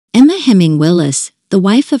Heming Willis, the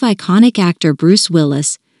wife of iconic actor Bruce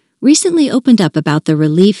Willis, recently opened up about the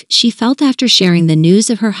relief she felt after sharing the news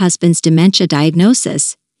of her husband's dementia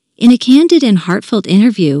diagnosis. In a candid and heartfelt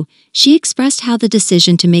interview, she expressed how the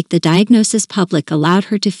decision to make the diagnosis public allowed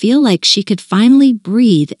her to feel like she could finally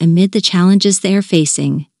breathe amid the challenges they are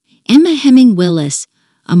facing. Emma Heming Willis,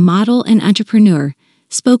 a model and entrepreneur,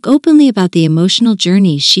 spoke openly about the emotional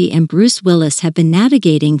journey she and Bruce Willis have been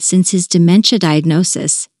navigating since his dementia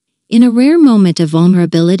diagnosis. In a rare moment of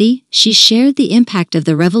vulnerability, she shared the impact of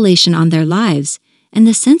the revelation on their lives and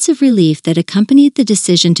the sense of relief that accompanied the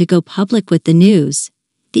decision to go public with the news.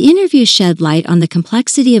 The interview shed light on the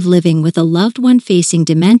complexity of living with a loved one facing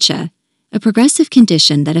dementia, a progressive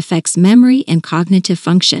condition that affects memory and cognitive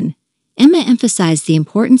function. Emma emphasized the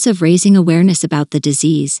importance of raising awareness about the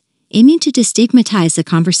disease, aiming to destigmatize the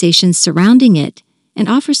conversations surrounding it and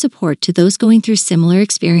offer support to those going through similar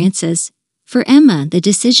experiences. For Emma, the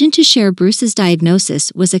decision to share Bruce's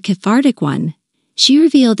diagnosis was a cathartic one. She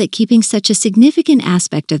revealed that keeping such a significant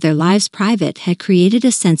aspect of their lives private had created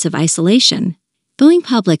a sense of isolation. Going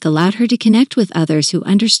public allowed her to connect with others who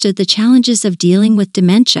understood the challenges of dealing with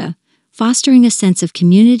dementia, fostering a sense of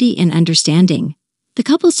community and understanding. The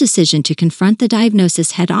couple's decision to confront the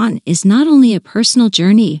diagnosis head-on is not only a personal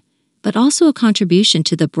journey, but also a contribution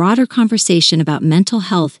to the broader conversation about mental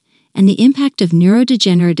health and the impact of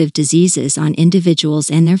neurodegenerative diseases on individuals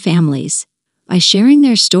and their families. By sharing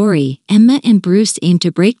their story, Emma and Bruce aim to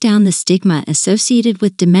break down the stigma associated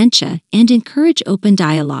with dementia and encourage open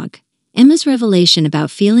dialogue. Emma's revelation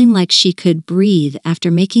about feeling like she could breathe after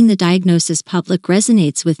making the diagnosis public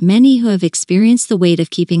resonates with many who have experienced the weight of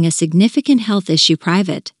keeping a significant health issue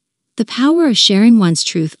private. The power of sharing one's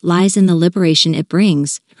truth lies in the liberation it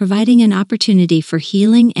brings, providing an opportunity for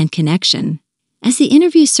healing and connection. As the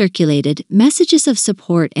interview circulated, messages of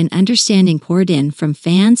support and understanding poured in from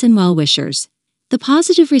fans and well-wishers. The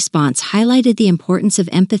positive response highlighted the importance of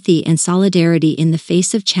empathy and solidarity in the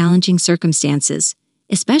face of challenging circumstances,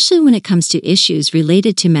 especially when it comes to issues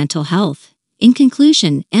related to mental health. In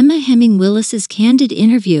conclusion, Emma Heming Willis's candid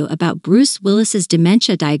interview about Bruce Willis's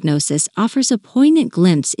dementia diagnosis offers a poignant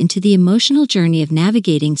glimpse into the emotional journey of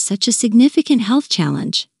navigating such a significant health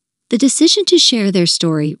challenge. The decision to share their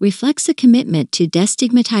story reflects a commitment to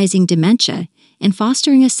destigmatizing dementia and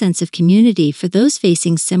fostering a sense of community for those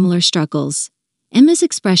facing similar struggles. Emma's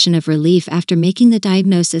expression of relief after making the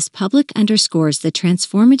diagnosis public underscores the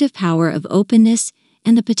transformative power of openness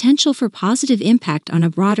and the potential for positive impact on a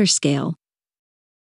broader scale.